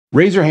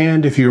Raise your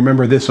hand if you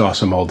remember this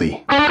awesome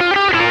oldie.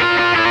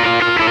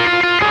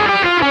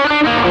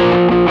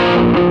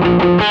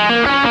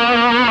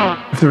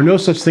 If there were no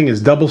such thing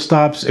as double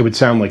stops, it would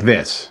sound like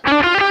this.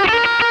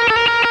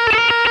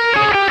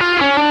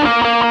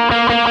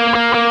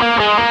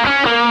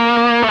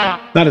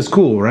 Not as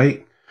cool,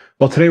 right?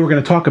 Well, today we're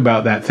going to talk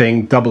about that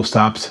thing, double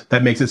stops,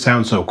 that makes it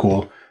sound so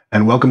cool.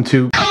 And welcome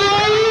to...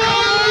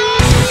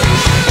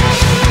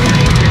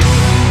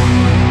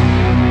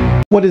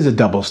 What is a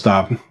double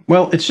stop?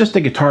 Well, it's just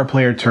a guitar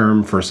player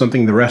term for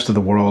something the rest of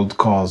the world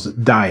calls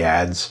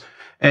diads.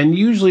 And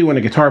usually when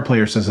a guitar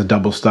player says a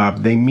double stop,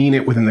 they mean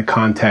it within the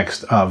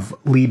context of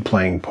lead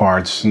playing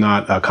parts,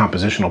 not a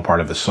compositional part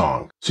of the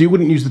song. So you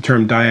wouldn't use the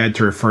term dyad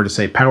to refer to,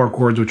 say, power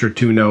chords, which are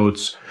 2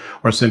 notes,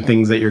 or some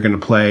things that you're going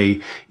to play,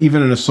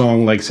 even in a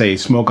song like, say,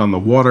 Smoke on the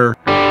Water.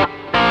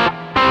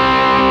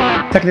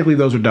 Technically,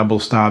 those are double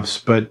stops,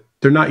 but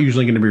they're not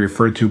usually going to be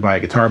referred to by a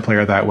guitar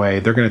player that way.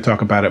 They're going to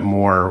talk about it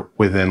more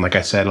within, like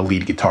I said, a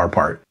lead guitar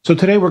part. So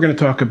today we're going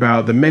to talk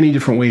about the many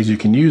different ways you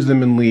can use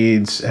them in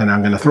leads, and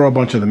I'm going to throw a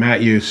bunch of them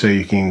at you so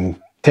you can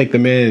take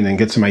them in and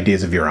get some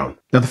ideas of your own.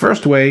 Now, the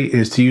first way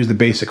is to use the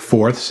basic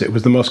fourths. It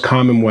was the most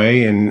common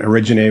way and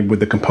originated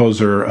with the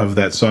composer of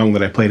that song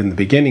that I played in the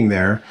beginning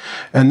there.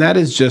 And that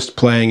is just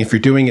playing, if you're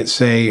doing it,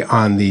 say,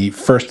 on the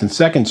 1st and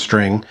 2nd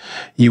string,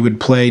 you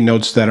would play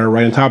notes that are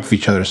right on top of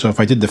each other. So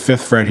if I did the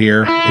 5th fret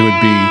here, it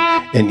would be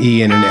an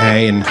E and an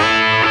A, and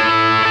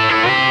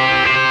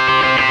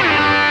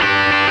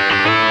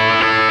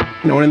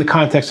in the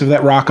context of that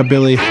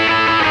rockabilly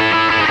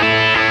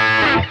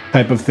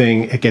type of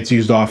thing, it gets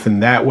used often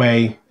that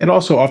way. It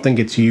also often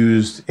gets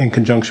used in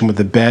conjunction with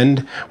the bend,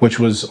 which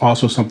was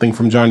also something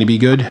from Johnny B.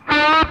 Good.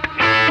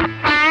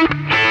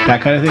 That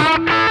kind of thing.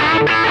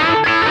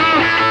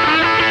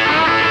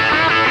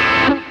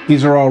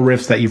 These are all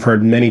riffs that you've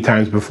heard many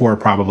times before,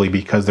 probably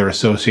because they're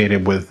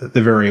associated with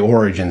the very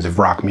origins of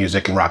rock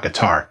music and rock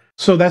guitar.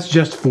 So that's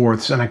just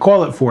fourths, and I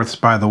call it fourths,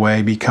 by the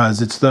way,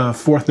 because it's the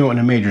 4th note in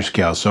a major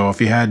scale. So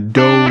if you had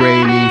do,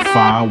 re, mi,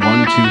 fa,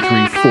 1, 2,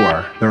 3,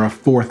 4, they're a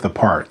 4th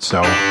apart,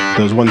 so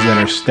those ones that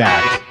are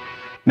stacked.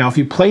 Now, if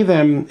you play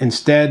them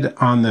instead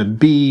on the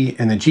B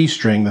and the G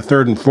string, the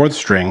 3rd and 4th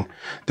string,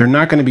 they're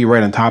not going to be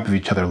right on top of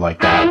each other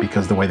like that,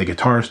 because the way the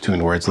guitar is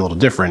tuned, where it's a little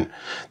different,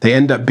 they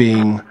end up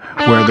being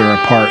where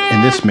they're apart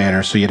in this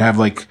manner. So you'd have,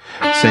 like,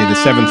 say, the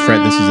 7th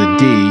fret, this is a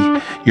D,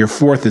 your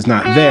 4th is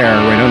not there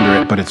right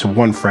under it, but it's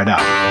 1 fret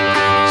up.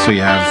 So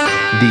you have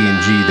D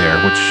and G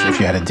there, which if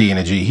you had a D and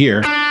a G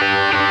here,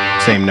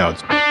 same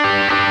notes.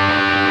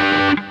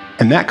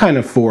 And that kind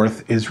of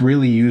fourth is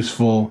really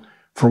useful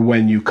for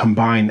when you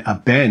combine a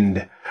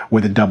bend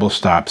with a double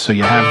stop. So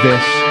you have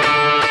this,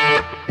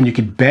 and you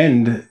could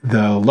bend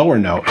the lower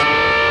note.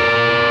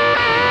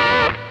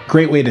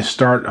 Great way to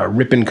start a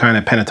ripping kind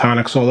of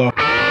pentatonic solo.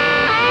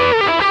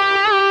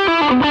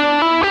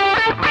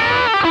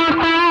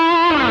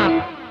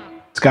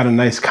 It's got a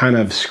nice kind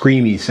of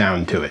screamy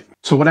sound to it.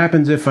 So what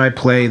happens if I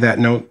play that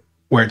note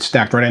where it's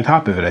stacked right on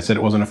top of it? I said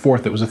it wasn't a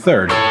 4th, it was a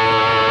 3rd.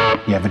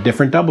 You have a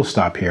different double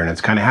stop here, and it's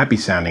kind of happy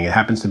sounding. It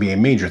happens to be a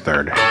major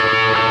 3rd.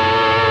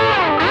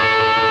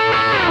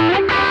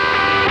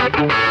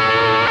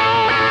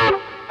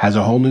 Has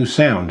a whole new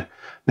sound.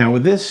 Now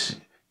with this,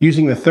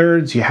 using the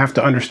 3rds, you have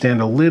to understand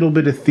a little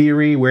bit of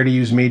theory, where to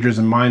use majors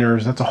and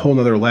minors. That's a whole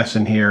nother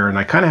lesson here. And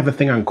I kind of have a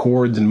thing on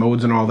chords and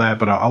modes and all that,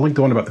 but I'll link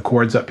the one about the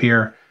chords up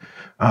here.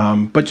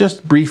 But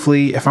just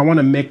briefly, if I want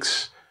to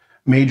mix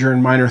major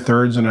and minor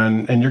 3rds,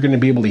 and you're going to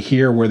be able to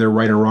hear where they're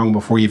right or wrong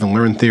before you even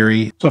learn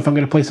theory. So if I'm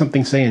going to play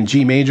something, say, in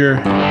G major,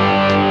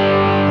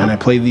 and I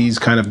play these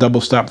kind of double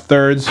stop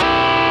 3rds,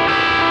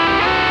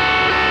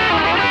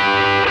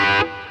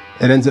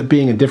 it ends up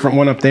being a different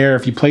one up there.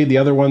 If you played the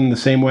other one the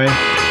same way,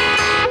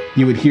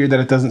 you would hear that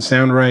it doesn't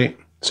sound right.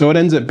 So it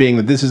ends up being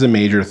that this is a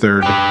major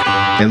 3rd.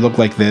 They look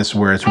like this,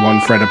 where it's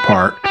 1 fret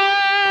apart.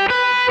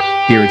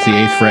 Here it's the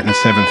 8th fret and the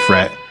 7th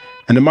fret.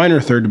 And the minor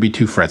 3rd would be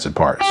 2 frets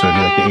apart. So it'd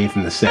be like the 8th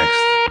and the 6th.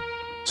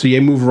 So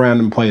you move around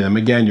and play them.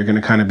 Again, you're going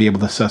to kind of be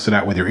able to suss it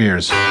out with your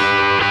ears.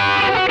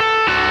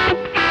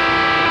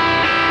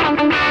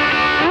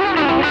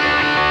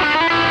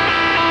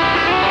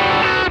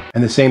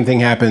 And the same thing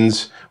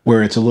happens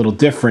where it's a little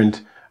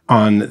different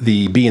on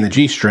the B and the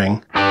G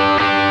string.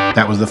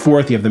 That was the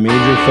 4th. You have the major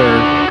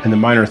 3rd and the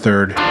minor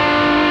 3rd.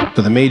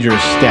 So the major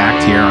is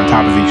stacked here on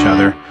top of each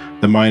other.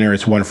 The minor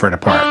is 1 fret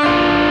apart.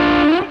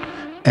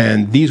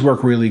 And these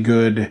work really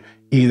good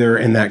either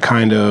in that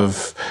kind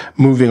of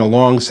moving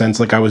along sense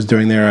like I was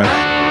doing there.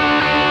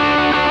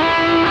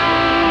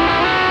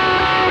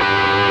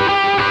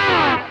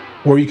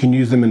 Or you can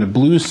use them in a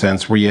blues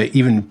sense where you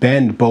even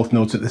bend both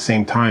notes at the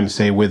same time,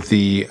 say with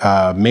the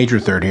major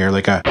 3rd here,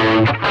 like a...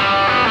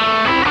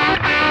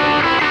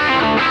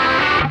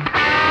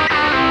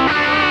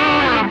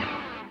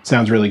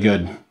 Sounds really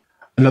good.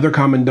 Another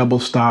common double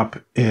stop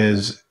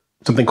is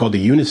something called the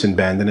unison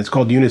bend, and it's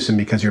called unison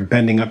because you're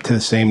bending up to the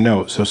same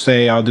note. So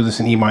say I'll do this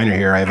in E minor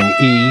here. I have an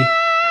E,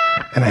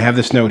 and I have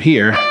this note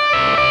here,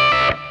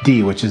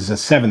 D, which is a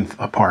 7th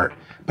apart.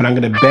 But I'm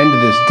going to bend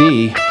this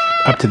D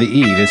up to the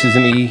E. This is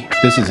an E,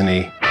 this is an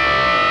E.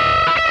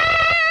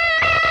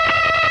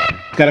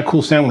 It's got a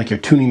cool sound like you're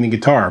tuning the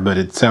guitar, but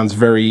it sounds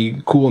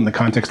very cool in the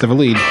context of a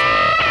lead.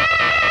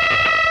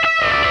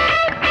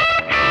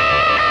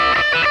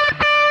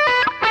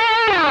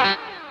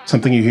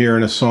 Something you hear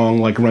in a song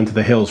like Run to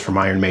the Hills from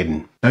Iron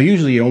Maiden. Now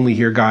usually you only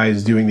hear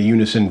guys doing the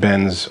unison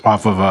bends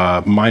off of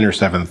a minor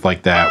seventh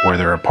like that, where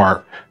they're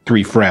apart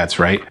 3 frets,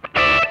 right?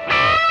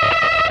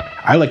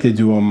 I like to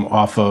do them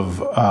off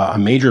of a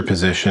major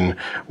position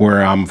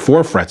where I'm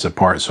 4 frets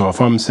apart. So if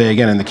I'm, say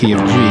again, in the key of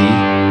G,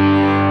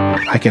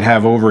 I could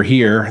have over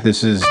here,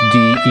 this is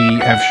D,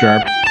 E, F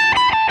sharp,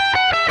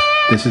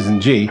 this is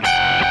in G.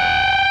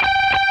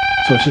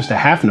 So it's just a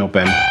half note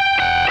bend.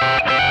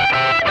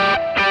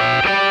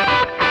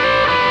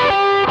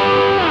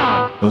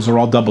 Those are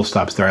all double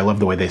stops there. I love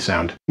the way they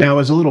sound. Now,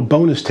 as a little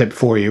bonus tip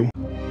for you,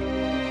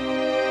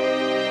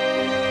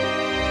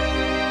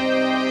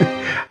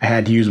 I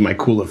had to use my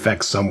cool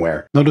effects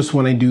somewhere. Notice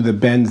when I do the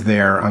bends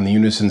there on the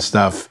unison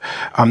stuff,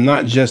 I'm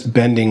not just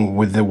bending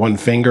with the one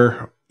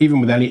finger. Even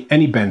with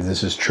any bends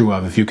this is true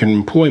of. If you can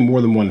employ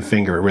more than one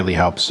finger, it really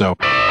helps. So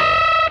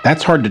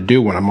that's hard to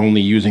do when I'm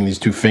only using these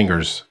 2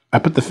 fingers. I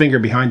put the finger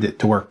behind it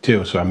to work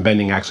too, so I'm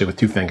bending actually with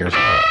 2 fingers.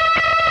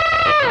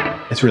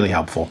 It's really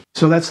helpful.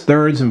 So that's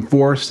thirds and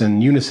fourths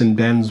and unison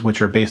bends,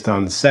 which are based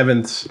on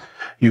sevenths.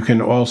 You can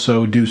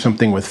also do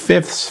something with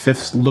fifths.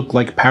 Fifths look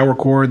like power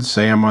chords.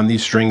 Say I'm on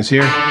these strings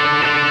here.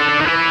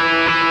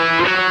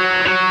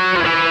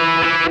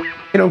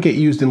 They don't get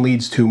used in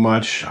leads too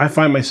much. I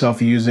find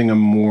myself using them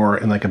more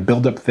in like a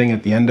build-up thing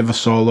at the end of a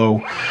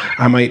solo.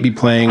 I might be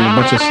playing a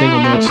bunch of single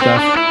note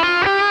stuff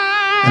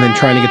and then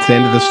trying to get to the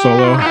end of the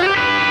solo.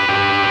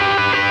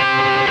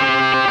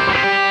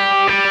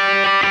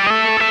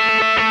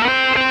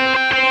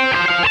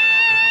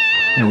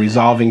 And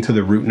resolving to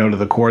the root note of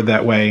the chord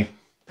that way.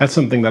 That's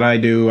something that I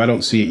do. I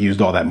don't see it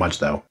used all that much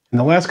though. And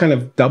the last kind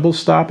of double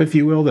stop, if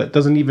you will, that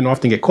doesn't even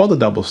often get called a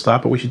double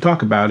stop, but we should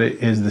talk about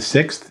it, is the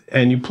 6th.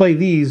 And you play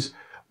these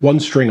 1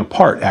 string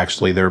apart,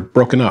 actually. They're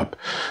broken up.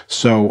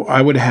 So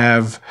I would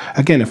have,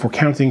 again, if we're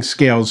counting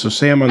scales, so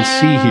say I'm on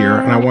C here,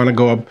 and I want to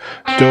go up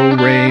Do,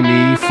 Re,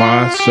 Mi,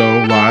 Fa,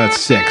 Sol, La, that's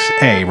 6.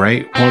 A,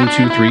 right? 1,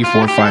 2, 3,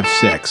 4, 5,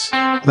 6.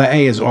 Well, the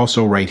A is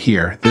also right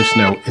here. This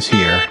note is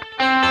here.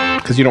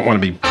 Because you don't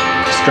want to be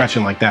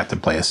stretching like that to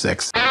play a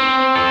 6th.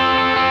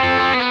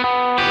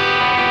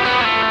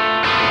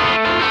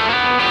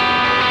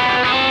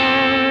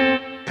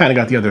 Kind of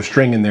got the other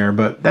string in there,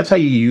 but that's how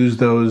you use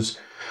those.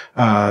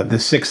 The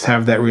 6th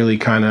have that really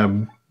kind of,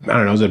 I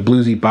don't know, is it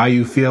bluesy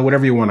bayou feel,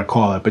 whatever you want to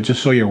call it, but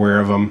just so you're aware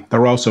of them.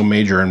 They're also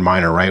major and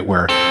minor, right?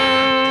 Where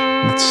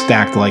it's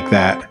stacked like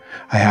that.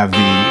 I have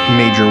the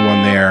major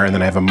one there, and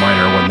then I have a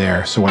minor one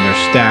there. So when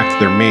they're stacked,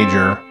 they're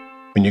major.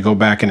 When you go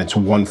back and it's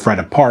 1 fret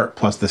apart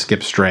plus the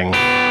skip string,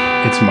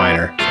 it's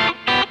minor.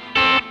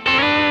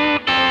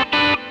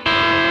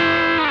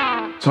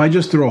 So I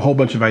just threw a whole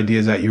bunch of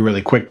ideas at you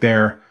really quick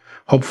there.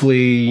 Hopefully,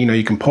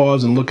 you can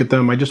pause and look at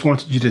them. I just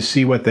wanted you to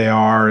see what they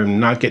are and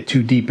not get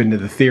too deep into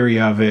the theory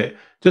of it,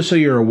 just so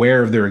you're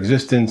aware of their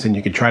existence and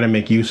you can try to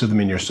make use of them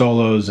in your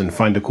solos and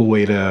find a cool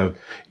way to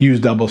use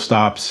double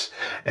stops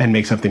and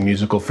make something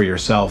musical for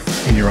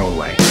yourself in your own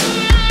way.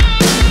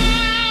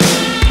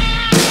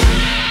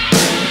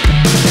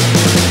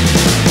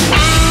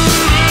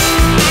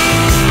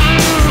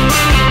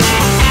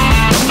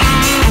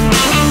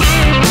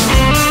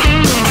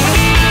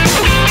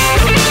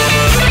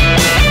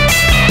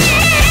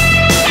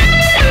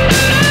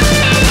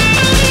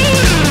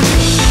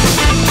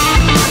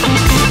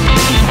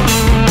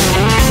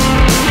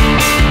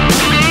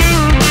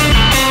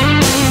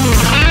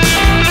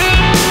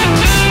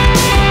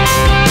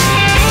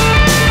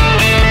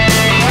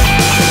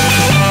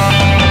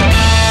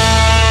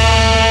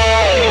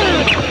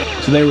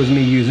 So there was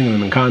me using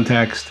them in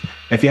context.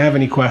 If you have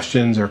any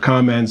questions or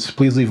comments,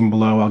 please leave them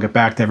below. I'll get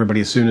back to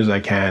everybody as soon as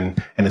I can.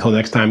 And until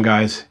next time,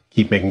 guys,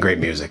 keep making great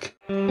music.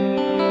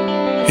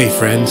 Hey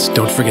friends,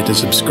 don't forget to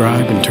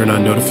subscribe and turn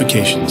on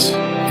notifications.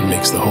 It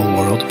makes the whole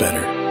world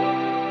better.